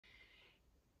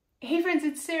Hey friends,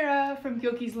 it's Sarah from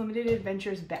Gilkey's Limited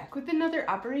Adventures back with another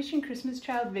Operation Christmas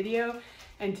Child video,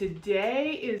 and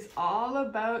today is all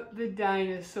about the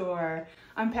dinosaur.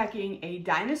 I'm packing a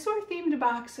dinosaur themed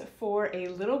box for a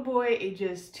little boy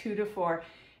ages 2 to 4,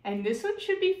 and this one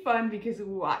should be fun because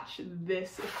watch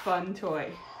this fun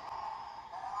toy.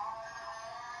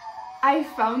 I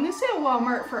found this at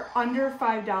Walmart for under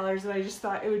 $5 and I just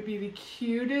thought it would be the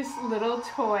cutest little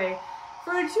toy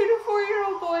for a 2 to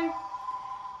 4-year-old boy.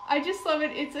 I just love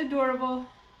it. It's adorable.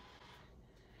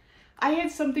 I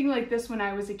had something like this when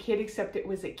I was a kid, except it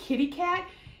was a kitty cat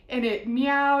and it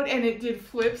meowed and it did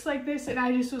flips like this. And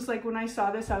I just was like, when I saw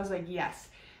this, I was like, yes,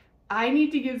 I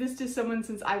need to give this to someone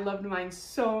since I loved mine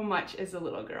so much as a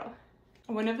little girl.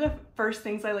 One of the first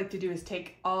things I like to do is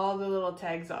take all the little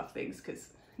tags off things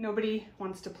because nobody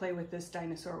wants to play with this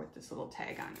dinosaur with this little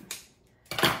tag on him.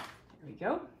 There we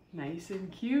go. Nice and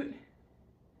cute.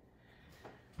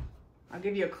 I'll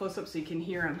give you a close-up so you can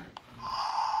hear him.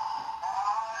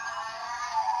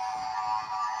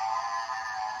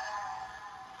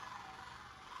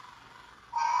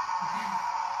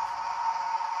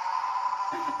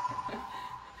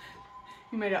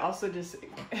 You might have also just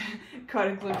caught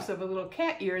a glimpse of a little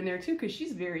cat ear in there too, because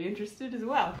she's very interested as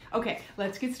well. Okay,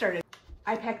 let's get started.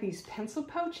 I pack these pencil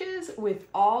pouches with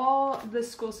all the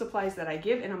school supplies that I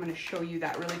give, and I'm going to show you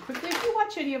that really quickly. If you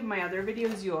watch any of my other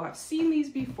videos, you'll have seen these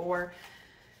before,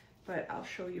 but I'll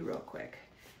show you real quick.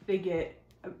 They get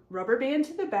a rubber band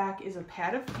to the back, is a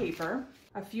pad of paper,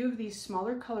 a few of these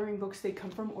smaller coloring books. They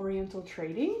come from Oriental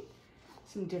Trading.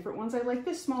 Some different ones. I like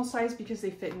this small size because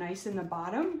they fit nice in the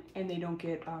bottom and they don't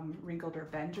get wrinkled or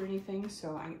bent or anything,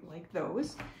 so I like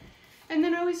those. And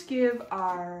then I always give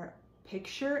our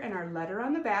picture and our letter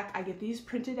on the back. I get these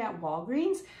printed at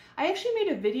Walgreens. I actually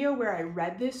made a video where I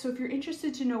read this, so if you're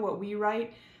interested to know what we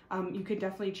write, you could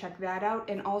definitely check that out.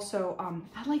 And also,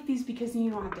 I like these because then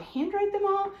you don't have to handwrite them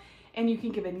all, and you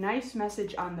can give a nice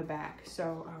message on the back.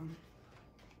 So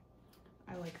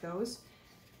I like those.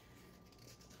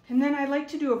 And then I like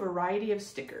to do a variety of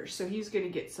stickers. So he's gonna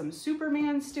get some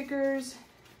Superman stickers.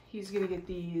 He's gonna get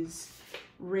these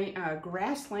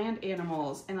grassland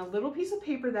animals and a little piece of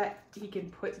paper that he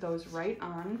can put those right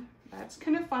on. That's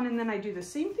kind of fun. And then I do the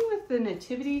same thing with the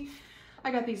nativity.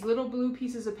 I got these little blue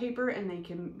pieces of paper and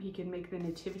he can make the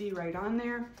nativity right on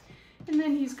there. And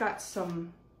then he's got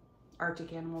some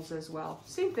Arctic animals as well.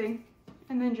 Same thing.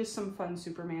 And then just some fun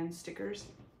Superman stickers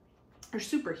or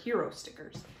superhero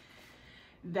stickers.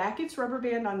 That gets rubber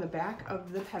band on the back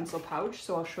of the pencil pouch.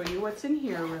 So I'll show you what's in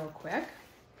here real quick.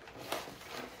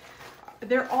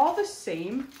 They're all the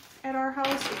same at our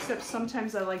house, except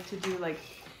sometimes I like to do like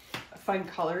fun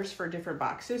colors for different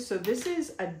boxes. So this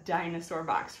is a dinosaur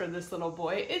box for this little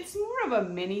boy. It's more of a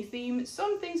mini theme.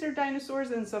 Some things are dinosaurs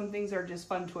and some things are just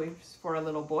fun toys for a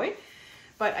little boy.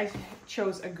 But I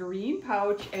chose a green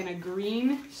pouch and a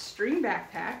green string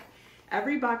backpack.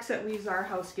 Every box that leaves our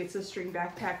house gets a string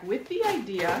backpack with the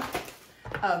idea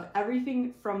of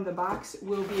everything from the box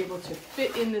will be able to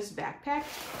fit in this backpack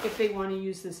if they want to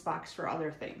use this box for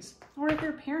other things, or if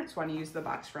their parents want to use the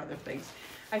box for other things.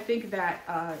 I think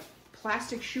that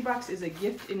plastic shoebox is a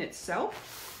gift in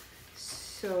itself,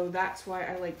 so that's why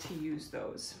I like to use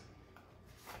those.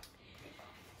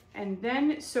 And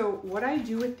then, so what I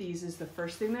do with these is the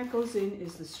first thing that goes in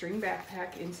is the string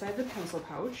backpack inside the pencil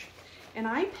pouch. And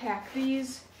I pack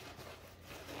these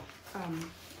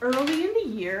early in the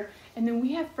year, and then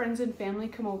we have friends and family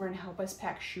come over and help us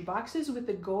pack shoe boxes with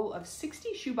the goal of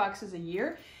 60 shoe boxes a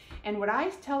year. And what I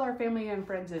tell our family and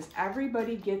friends is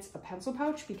everybody gets a pencil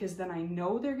pouch, because then I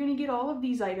know they're gonna get all of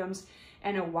these items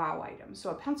and a wow item.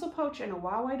 So a pencil pouch and a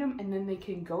wow item, and then they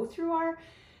can go through our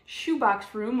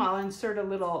shoebox room. I'll insert a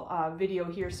little video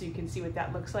here so you can see what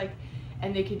that looks like.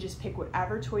 And they can just pick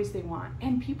whatever toys they want.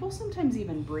 And people sometimes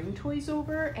even bring toys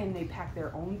over and they pack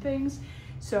their own things.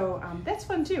 So that's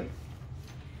fun too.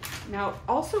 Now,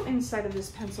 also inside of this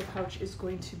pencil pouch is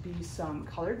going to be some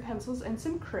colored pencils and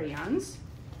some crayons.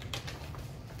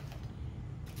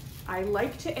 I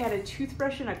like to add a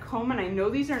toothbrush and a comb, and I know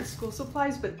these aren't school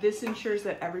supplies, but this ensures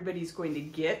that everybody's going to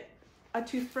get a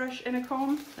toothbrush and a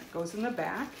comb. That goes in the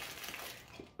back.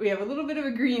 We have a little bit of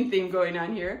a green theme going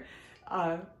on here.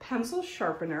 A pencil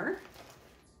sharpener,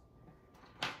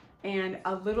 and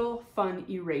a little fun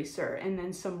eraser, and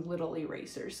then some little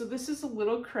erasers. So this is a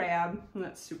little crab, and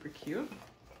that's super cute.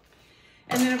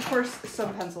 And then of course,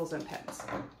 some pencils and pens.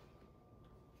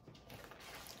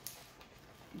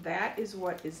 That is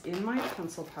what is in my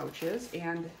pencil pouches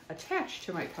and attached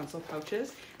to my pencil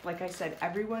pouches. Like I said,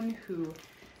 everyone who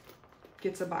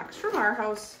gets a box from our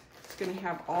house is gonna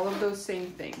have all of those same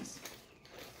things.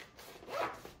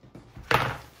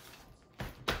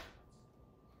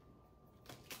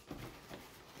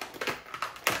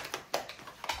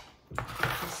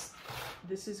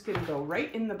 this is gonna go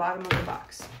right in the bottom of the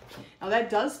box. Now that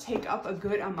does take up a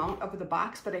good amount of the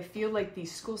box, but I feel like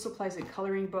these school supplies and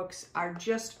coloring books are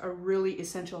just a really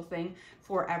essential thing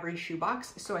for every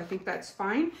shoebox. So I think that's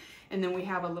fine. And then we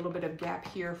have a little bit of gap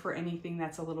here for anything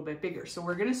that's a little bit bigger. So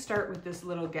we're gonna start with this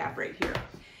little gap right here.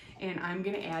 And I'm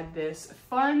gonna add this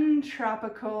fun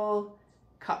tropical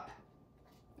cup.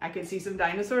 I can see some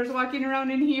dinosaurs walking around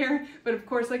in here, but of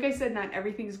course, like I said, not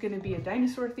everything's gonna be a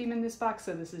dinosaur theme in this box,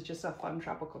 so this is just a fun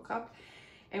tropical cup.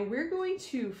 And we're going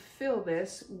to fill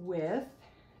this with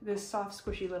this soft,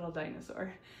 squishy little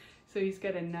dinosaur. So he's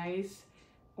got a nice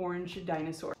orange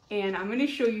dinosaur. And I'm gonna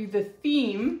show you the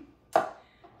theme,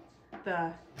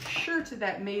 the shirt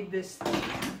that made this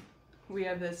theme. We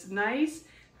have this nice,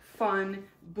 fun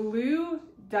blue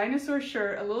dinosaur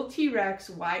shirt, a little T-Rex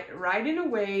riding a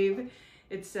wave.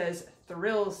 It says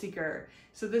Thrill Seeker.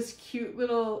 So this cute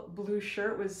little blue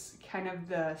shirt was kind of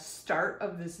the start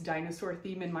of this dinosaur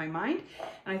theme in my mind.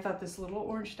 And I thought this little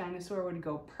orange dinosaur would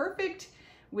go perfect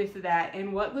with that.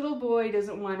 And what little boy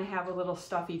doesn't want to have a little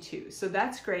stuffy too? So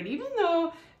that's great. Even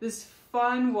though this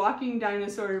fun walking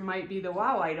dinosaur might be the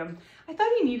wow item, I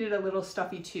thought he needed a little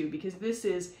stuffy too, because this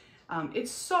is,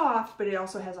 it's soft, but it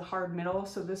also has a hard middle.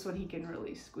 So this one he can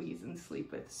really squeeze and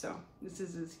sleep with. So this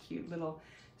is his cute little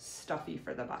stuffy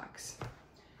for the box.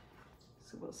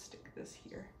 So we'll stick this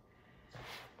here.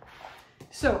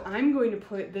 So I'm going to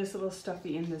put this little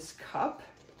stuffy in this cup,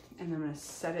 and I'm going to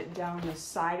set it down the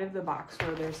side of the box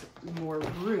where there's more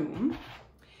room.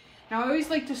 Now I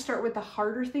always like to start with the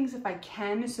harder things if I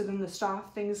can, so then the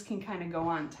soft things can kind of go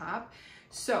on top.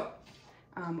 So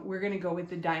we're going to go with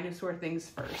the dinosaur things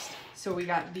first. So we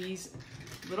got these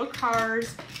little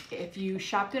cars. If you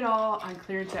shopped at all on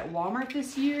clearance at Walmart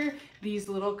this year, these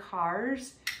little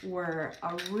cars were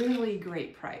a really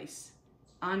great price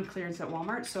on clearance at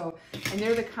Walmart. So, and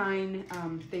they're the kind,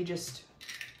 they just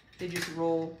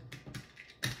roll.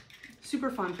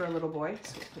 Super fun for a little boy.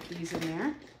 So we'll put these in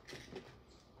there.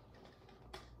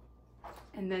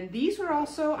 And then these were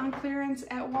also on clearance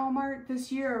at Walmart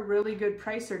this year, a really good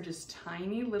price. They're just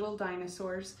tiny little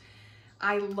dinosaurs.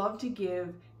 I love to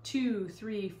give 2,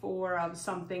 3, 4 of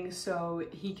something so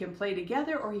he can play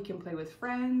together, or he can play with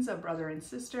friends, a brother and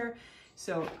sister.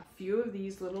 So a few of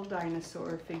these little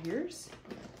dinosaur figures.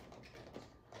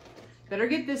 Better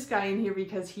get this guy in here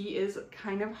because he is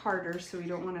kind of harder, so we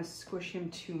don't want to squish him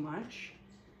too much.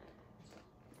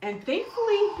 And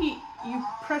thankfully you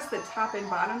press the top and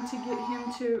bottom to get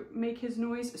him to make his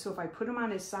noise. So if I put him on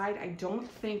his side, I don't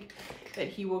think that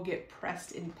he will get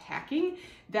pressed in packing.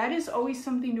 That is always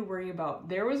something to worry about.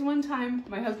 There was one time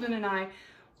my husband and I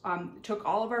took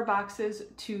all of our boxes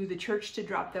to the church to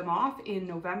drop them off in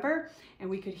November, and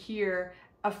we could hear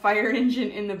a fire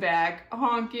engine in the back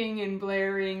honking and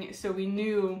blaring. So we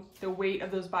knew the weight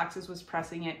of those boxes was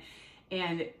pressing it.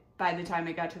 And by the time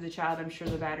it got to the child, I'm sure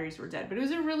the batteries were dead. But it was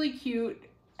a really cute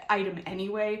item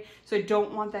anyway, so I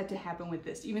don't want that to happen with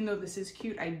this. Even though this is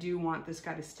cute, I do want this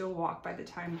guy to still walk by the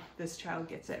time this child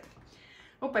gets it.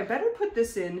 Oh, I better put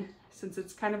this in since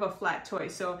it's kind of a flat toy.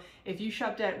 So if you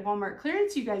shopped at Walmart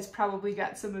clearance, you guys probably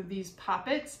got some of these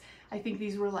Poppets. I think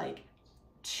these were like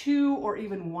 $2 or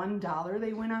even $1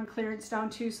 they went on clearance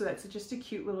down to. So that's just a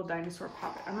cute little dinosaur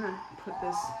Poppet. I'm gonna put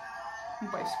this, I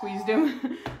hope I squeezed him.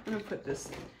 I'm gonna put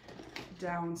this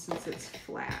down since it's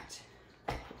flat.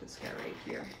 Put this guy right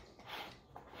here.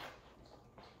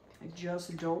 I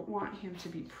just don't want him to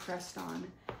be pressed on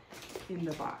in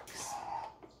the box.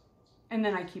 And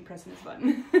then I keep pressing this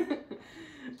button.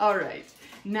 All right,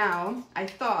 now I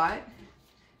thought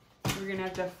we're gonna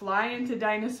have to fly into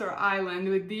Dinosaur Island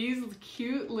with these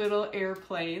cute little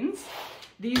airplanes.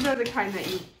 These are the kind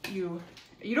that you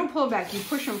don't pull back, you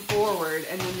push them forward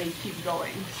and then they keep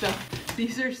going. So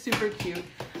these are super cute.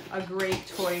 A great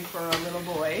toy for a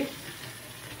little boy.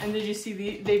 And did you see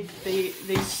they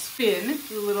spin,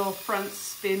 the little front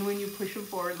spin when you push them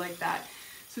forward like that.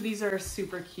 So these are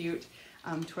super cute.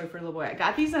 Toy for a little boy. I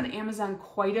got these on Amazon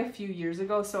quite a few years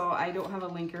ago, so I don't have a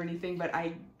link or anything, but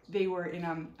they were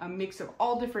in a mix of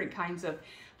all different kinds of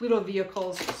little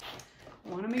vehicles. I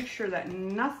want to make sure that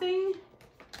nothing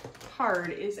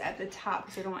hard is at the top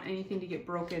because I don't want anything to get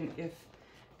broken if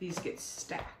these get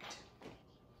stacked.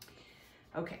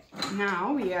 Okay,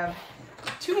 now we have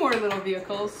 2 more little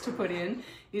vehicles to put in.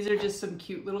 These are just some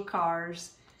cute little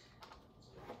cars.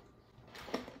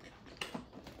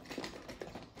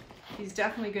 He's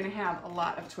definitely going to have a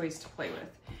lot of toys to play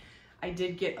with. I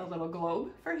did get a little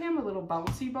globe for him, a little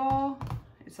bouncy ball.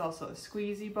 It's also a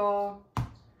squeezy ball.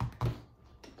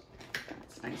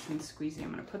 It's nice and squeezy.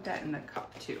 I'm going to put that in the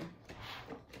cup too.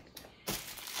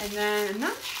 And then I'm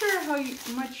not sure how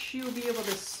much you'll be able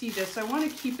to see this. I want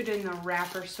to keep it in the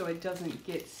wrapper so it doesn't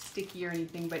get sticky or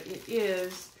anything, but it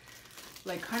is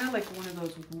like kind of like one of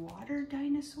those water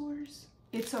dinosaurs.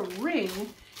 It's a ring,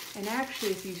 and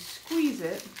actually if you squeeze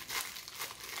it,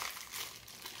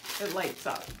 it lights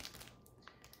up.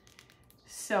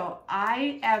 So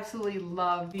I absolutely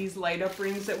love these light up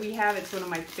rings that we have. It's one of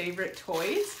my favorite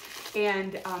toys.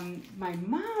 And my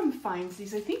mom finds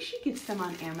these, I think she gets them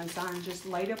on Amazon, just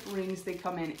light up rings. They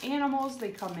come in animals, they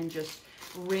come in just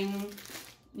ring,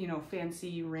 you know,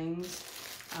 fancy rings.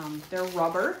 They're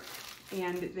rubber,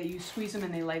 and you squeeze them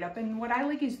and they light up. And what I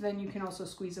like is then you can also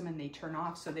squeeze them and they turn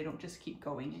off so they don't just keep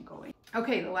going and going.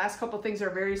 Okay, the last couple things are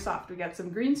very soft. We got some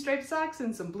green striped socks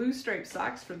and some blue striped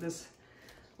socks for this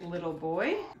little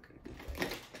boy.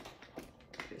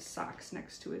 His socks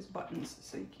next to his buttons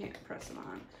so you can't press them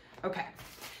on. Okay,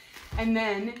 and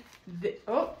then,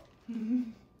 oh,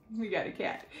 we got a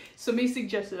cat. So May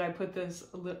suggested I put this,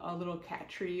 a little cat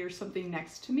tree or something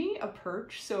next to me, a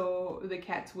perch, so the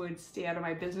cats would stay out of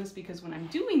my business, because when I'm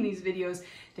doing these videos,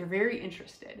 they're very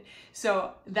interested.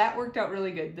 So that worked out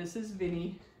really good. This is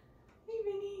Vinny. Hey,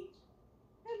 Vinny.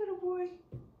 Hey, little boy.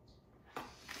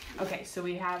 Okay, so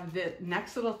we have the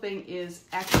next little thing is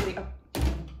actually a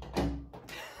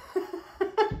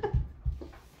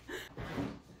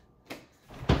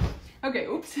okay,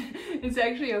 oops. It's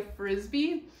actually a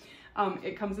Frisbee.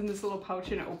 It comes in this little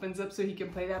pouch and it opens up so he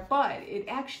can play that, but it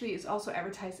actually is also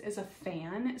advertised as a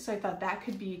fan. So I thought that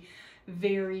could be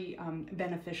very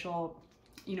beneficial,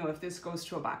 you know, if this goes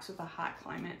to a box with a hot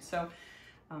climate. So,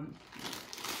 and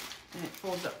it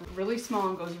folds up really small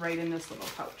and goes right in this little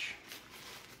pouch.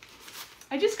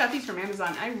 I just got these from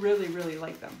Amazon. I really, really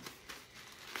like them.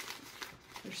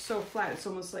 They're so flat. It's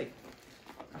almost like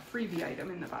a freebie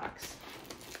item in the box.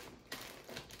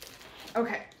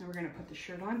 Okay, now we're gonna put the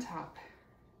shirt on top.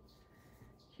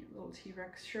 Cute little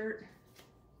T-Rex shirt.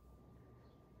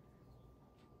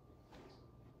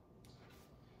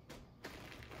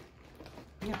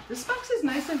 Yeah, this box is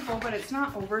nice and full, but it's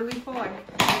not overly full.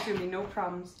 There's gonna be no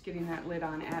problems getting that lid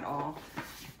on at all.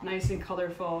 Nice and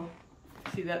colorful.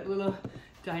 See that little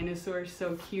dinosaur,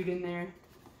 so cute in there.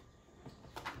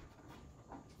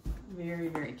 Very,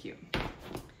 very cute.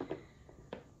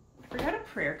 I forgot a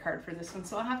prayer card for this one,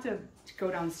 so I'll have to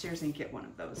go downstairs and get one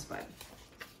of those, but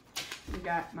we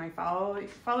got my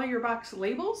follow your box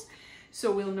labels,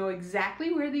 so we'll know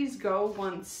exactly where these go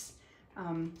once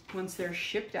they're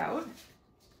shipped out.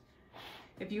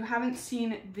 If you haven't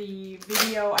seen the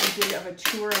video I did of a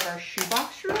tour of our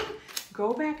shoebox room,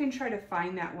 go back and try to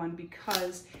find that one,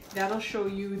 because that'll show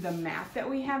you the map that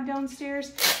we have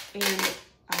downstairs, and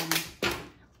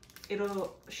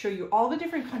it'll show you all the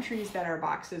different countries that our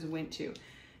boxes went to.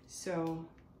 So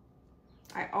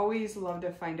I always love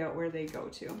to find out where they go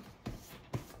to.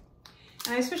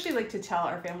 And I especially like to tell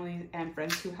our family and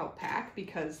friends who help pack,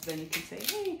 because then you can say,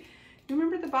 hey, you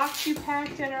remember the box you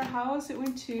packed at our house? It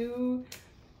went to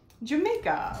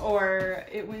Jamaica, or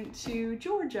it went to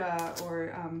Georgia,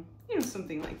 or you know,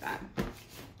 something like that.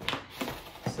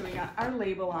 So we got our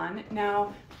label on.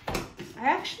 Now, I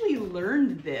actually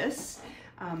learned this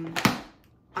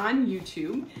on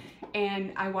YouTube,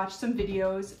 and I watched some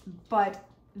videos, but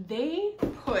they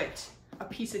put a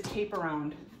piece of tape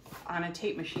around on a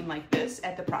tape machine like this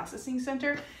at the processing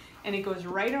center, and it goes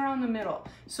right around the middle.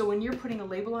 So when you're putting a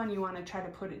label on, you want to try to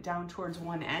put it down towards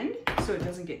one end so it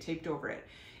doesn't get taped over it.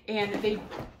 And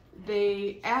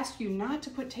they ask you not to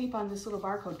put tape on this little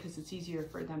barcode because it's easier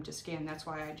for them to scan. That's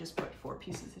why I just put 4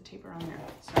 pieces of tape around there.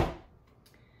 So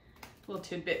little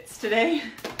tidbits today.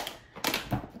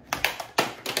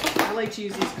 I like to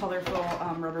use these colorful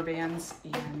rubber bands,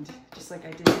 and just like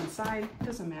I did inside,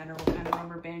 doesn't matter what kind of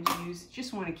rubber band you use,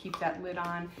 just want to keep that lid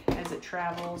on as it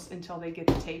travels until they get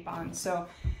the tape on. So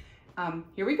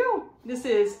here we go. This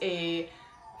is a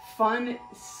fun,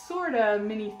 sort of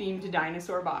mini themed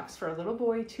dinosaur box for a little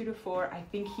boy, 2 to 4. I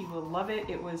think he will love it.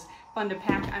 It was fun to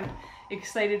pack. I'm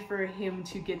excited for him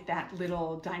to get that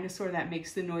little dinosaur that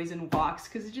makes the noise and walks,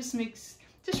 because it just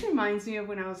reminds me of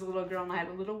when I was a little girl and I had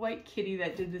a little white kitty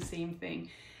that did the same thing.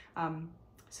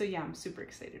 So yeah, I'm super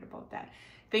excited about that.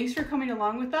 Thanks for coming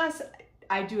along with us.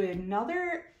 I do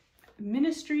another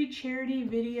ministry charity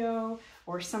video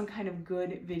or some kind of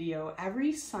good video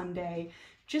every Sunday,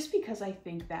 just because I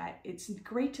think that it's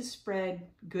great to spread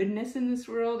goodness in this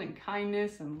world and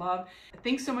kindness and love.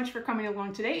 Thanks so much for coming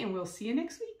along today, and we'll see you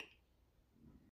next week.